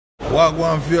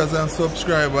Wagwan viewers and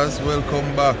subscribers,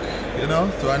 welcome back,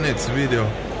 to our next video.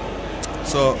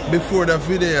 So before the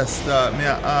video start, may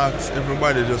I ask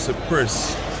everybody just to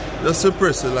press the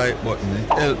like button. It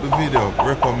help the video,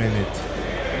 recommend it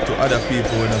to other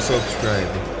people when you subscribe.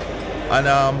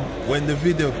 And when the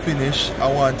video finish,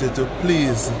 I want you to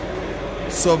please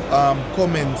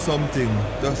comment something.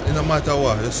 Just no matter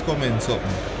what, just comment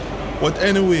something. But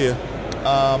anyway,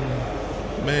 long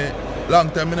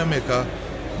time I make a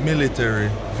military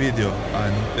video,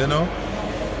 and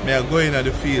me I go in at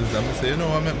the fields and I say,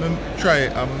 I'm try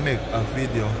and make a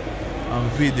video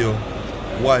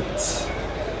what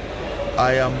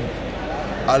I am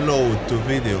allowed to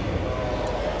video.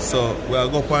 So we are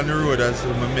go up on the road, as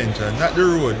I mentioned, not the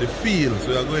road, the fields.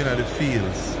 We are going at the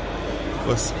fields.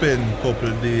 We'll spend a couple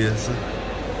of days.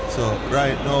 So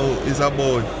right now it's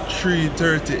about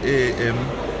 3:30 a.m.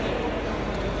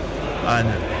 and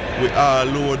we are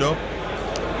load up,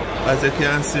 as you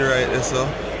can see right there. So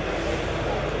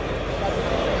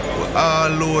we are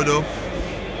load up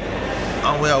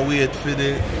and we are wait for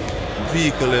the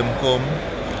vehicle them come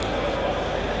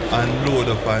and load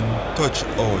up and touch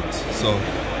out. So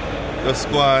just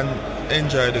go and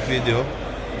enjoy the video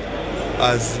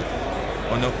as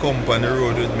on a come on the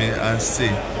road with me and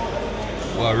see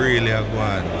what really are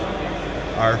going,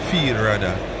 or feel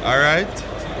rather. Alright?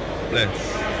 Let's.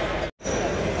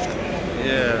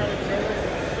 Yeah.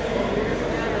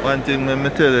 One thing let me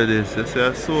tell you this, you see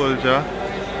a soldier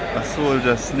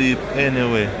sleep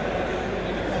anyway.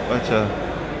 Watch out.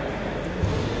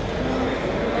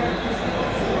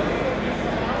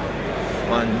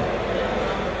 One.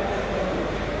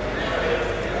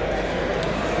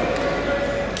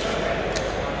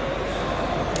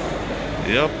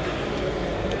 Yep.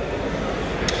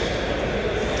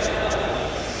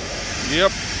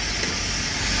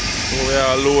 So we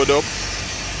are load up.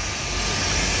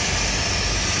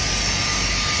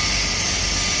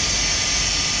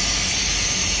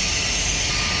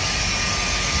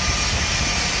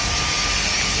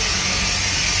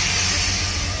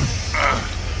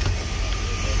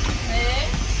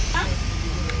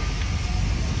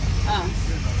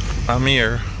 I'm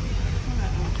here.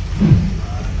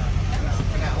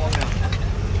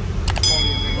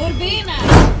 Urbina.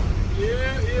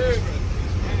 Yeah.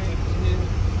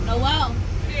 Noel.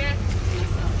 Yeah.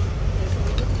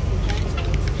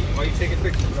 Why are you taking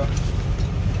pictures, bro?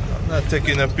 I'm not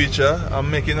taking a picture. I'm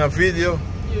making a video.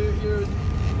 You're saying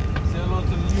hello to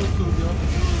the YouTube,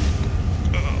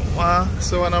 yo. Wow.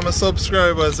 So when I'm a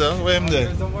subscriber, sir, where am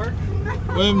there?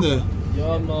 Where am there?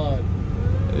 Yo, man.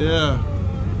 Yeah.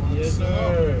 Yes,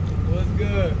 sir. What's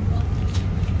good?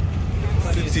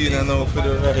 15 and now for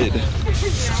the ride.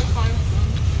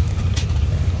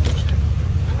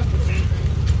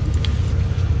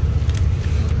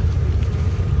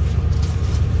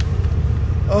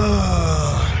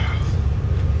 Oh,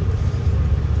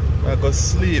 I go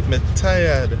sleep, me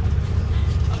tired. I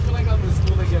feel like I'm in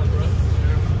school again, bro.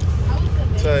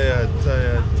 Tired.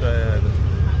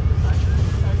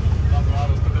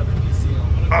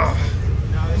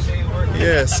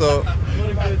 Yeah, so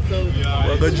we're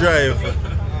gonna drive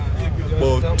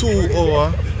about 2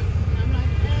 hours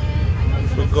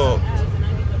to go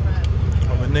to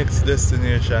the next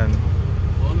destination.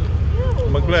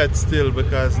 I'm glad still,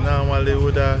 because normally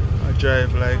would I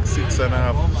drive like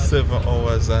 6.5, 7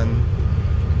 hours, and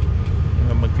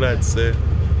I'm glad say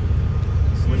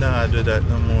we not do that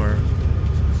no more.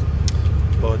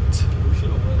 But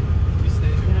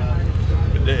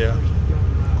we're there,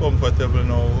 comfortable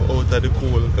now, out of the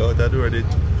cold, out of the already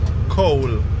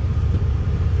cold,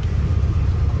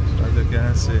 as you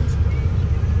can see.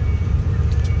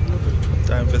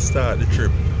 Time to start the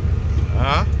trip.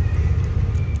 Huh?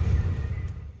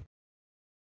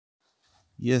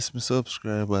 Yes, my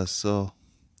subscribers, so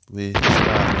we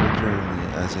start the journey,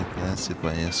 as you can see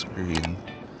on your screen.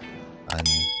 And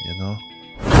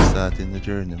starting the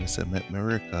journey, I said make me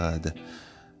record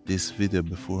this video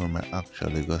before I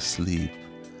actually go sleep.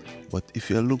 But if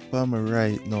you look at me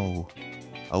right now,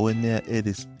 I when I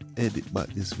edit back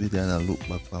this video and I look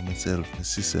back at myself, my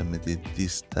sister me did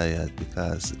this tired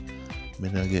because I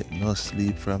not get no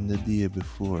sleep from the day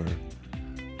before.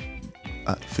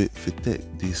 For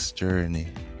take this journey,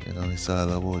 it's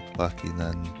all about packing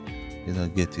and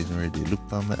getting ready. Look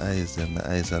at my eyes, and my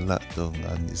eyes are locked down,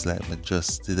 and it's like I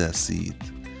just did a seat.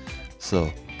 So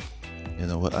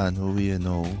we're on our way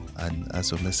now, and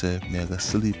as I say, I gotta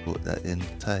sleep out that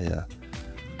entire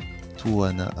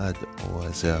 2.5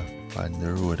 hours on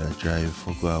the road I drive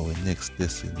for go our next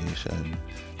destination.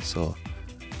 So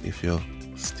if you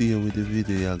stay with the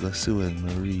video, you're gonna see when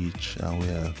we reach and we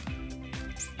have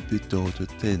it out to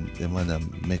 10, them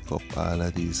and make up all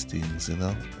of these things, you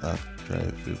know. Try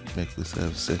to make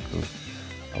yourself settle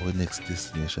our next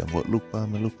destination. But look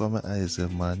on my eyes,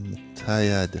 man.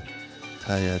 Tired.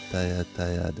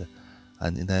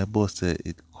 And in a bus,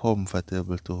 it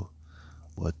comfortable too.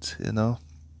 But you know,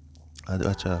 and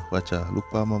watch out,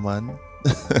 look on my man.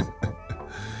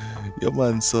 Yeah,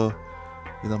 man. So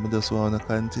you know, I just want to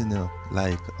continue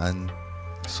like and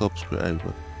subscribe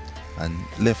and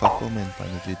leave a comment on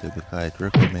the video because it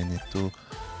recommend it to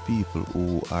people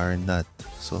who are not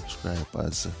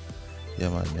subscribers. Yeah,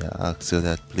 man, may I ask you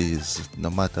that please, no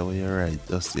matter where you write,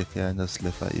 just you can just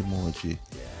leave an emoji.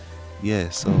 Yeah,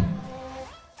 so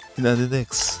in the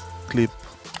next clip,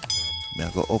 I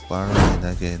go up and running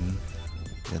again,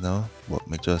 you know, but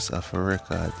me just have to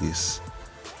record this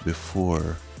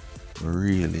before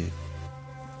really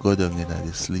go down in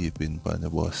the sleeping on the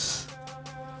bus.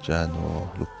 Jano,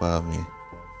 look for me,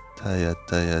 tired.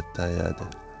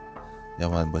 Yeah,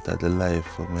 man, but at the life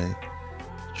for me,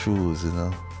 choose, you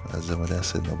know, as the mother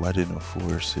said, nobody no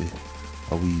force we,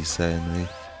 or we sign we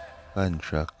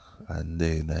contract and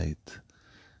day night.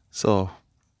 So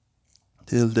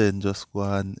till then, just go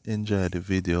and enjoy the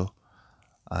video,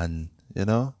 and you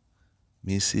know,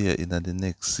 me see you in the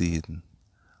next scene.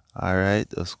 Alright,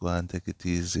 just go and take it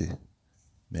easy.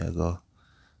 Me I go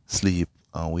sleep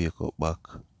and wake up back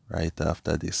right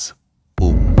after this.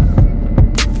 Boom.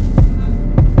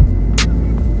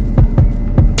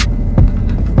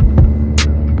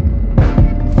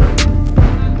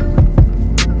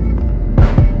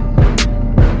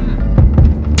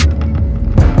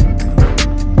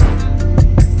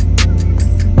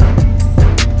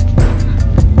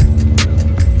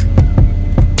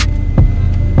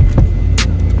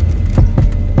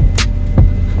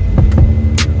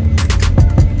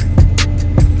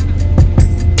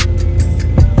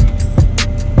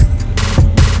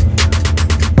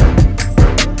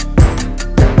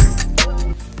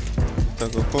 I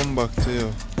go come back to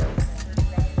you.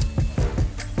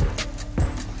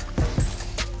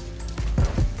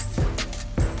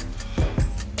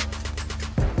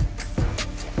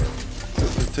 To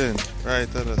the tent,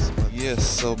 right at the spot. Yes,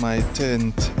 so my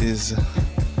tent is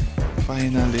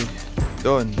finally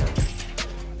done.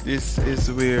 This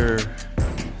is where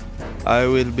I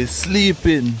will be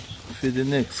sleeping for the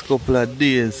next couple of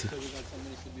days.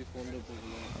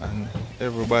 And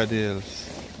everybody else.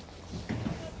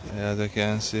 As you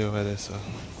can see over there, so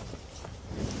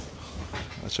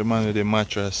watch a man with the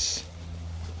mattress.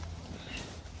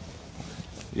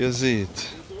 You see it?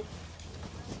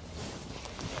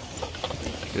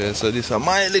 Yeah, so this is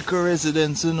my little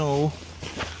residence, you know.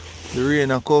 The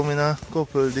rain are coming in a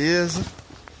couple of days.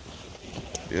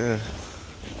 Yeah.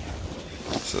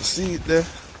 So see it there.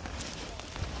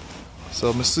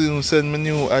 So I soon send my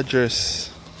new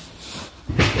address.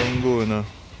 Don't go now.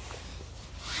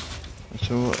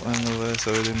 So one over there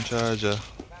so with them charger.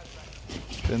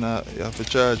 Then you have to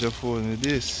charge your phone with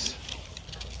this.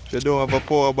 If you don't have a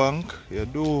power bank, you're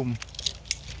doomed.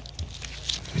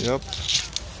 Yep.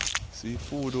 See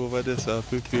food over there, so I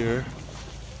prepare.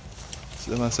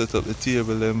 So then I set up the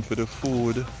table them for the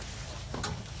food.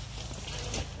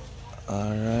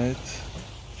 Alright.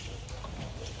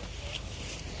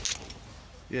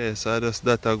 Yeah, so just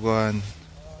that I go on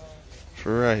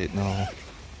for right now.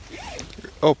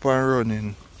 Up and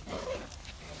running.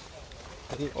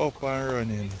 Up and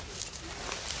running.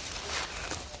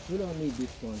 We don't need this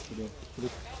one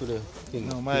for the thing.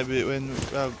 No, maybe when we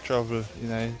have travel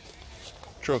in a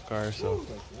truck or so.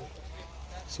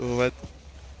 So what?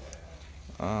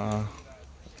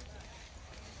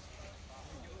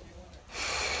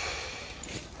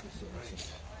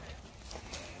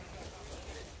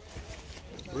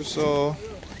 So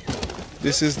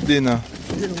this is dinner.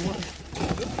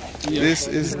 This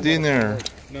is dinner.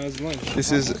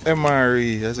 This is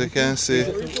MRE, as you can see.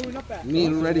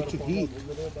 Meal ready to eat.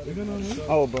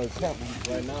 Oh, but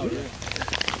right now.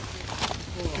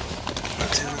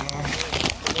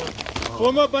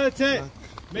 Form up by the tent.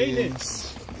 Maintenance.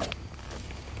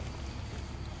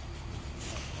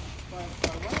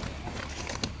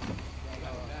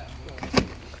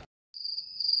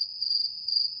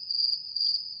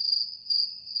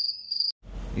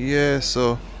 Yeah,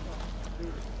 so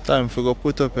time for go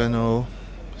put up here now.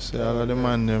 See all of the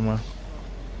man them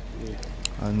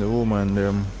and the woman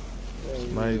them.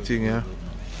 My thing, yeah.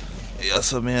 Yeah,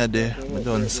 so me there. I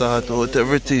done sort out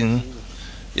everything.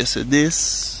 You see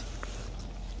this,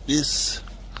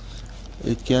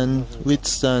 it can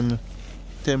withstand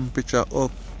temperature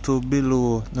up to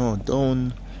below, no,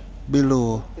 down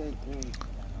below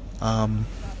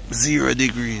 0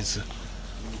 degrees.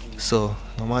 So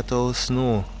no matter how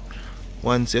snow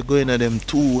Once you go in them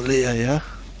 2 layer, yeah,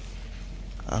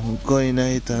 and go in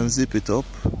it and zip it up,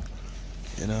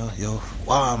 you know, you're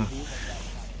warm.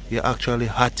 You're actually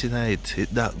hot in it.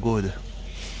 It's that good.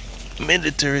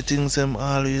 Military things them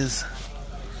always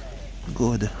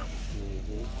good.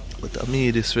 But I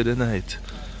made this for the night.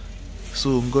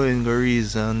 So I'm going to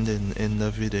reason and then end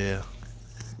the video.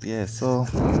 Yeah, so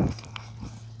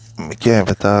I can't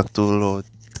even talk too loud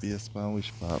based on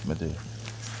which part me there.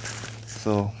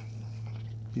 So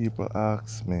people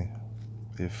ask me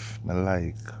if I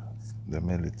like the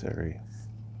military,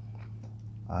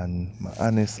 and my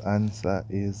honest answer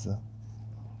is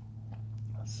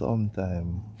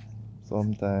sometime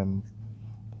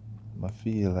I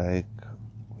feel like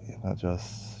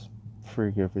just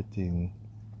frig everything,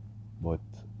 but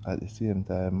at the same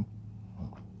time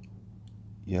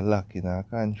you're locked in a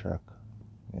contract.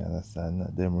 You understand?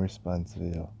 That them responsible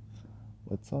you.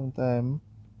 But sometimes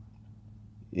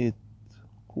it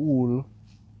cool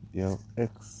you're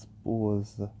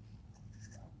exposed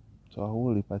to a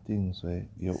whole heap of things where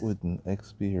you wouldn't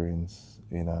experience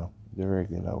in the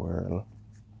regular world.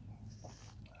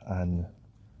 And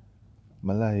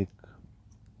I like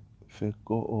if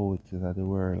go out in the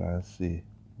world and see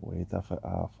what it have to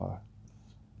offer.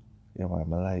 Yeah,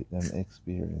 man, I like them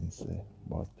experience it.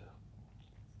 But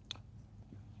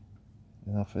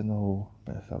you have to know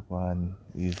if I go and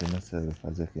easy myself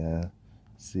as you can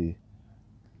see.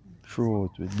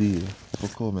 Throughout with deal for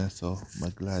coming, so I'm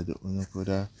glad that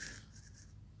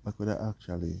I could have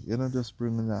actually, just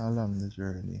bringing that along the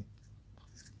journey.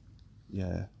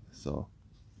 Yeah, so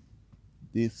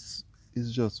this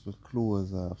is just for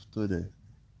close off today,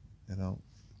 you know.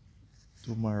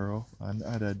 Tomorrow and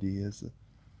other days,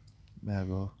 I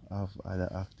go have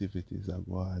other activities that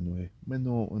go on with. I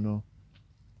know,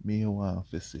 me want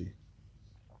to see.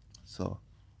 So,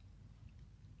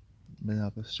 I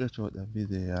have to stretch out the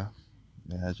video,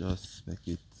 I just make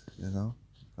it,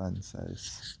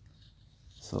 concise.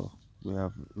 So, we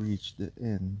have reached the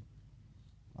end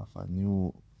of a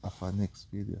next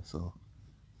video. So,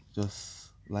 just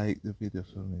like the video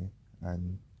for me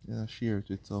and share it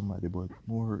with somebody, but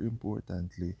more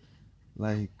importantly,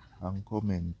 like and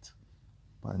comment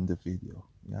on the video.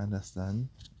 You understand?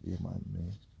 Yeah, man,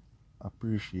 me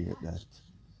appreciate that.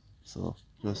 So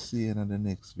just see you in the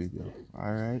next video.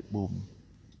 Alright, boom.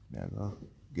 I go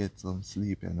get some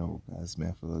sleep, because I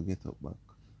have to get up back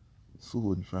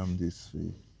soon from this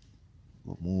field.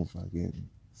 Go move again.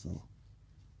 So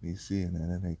we see you in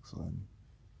the next one.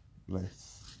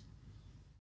 Bless.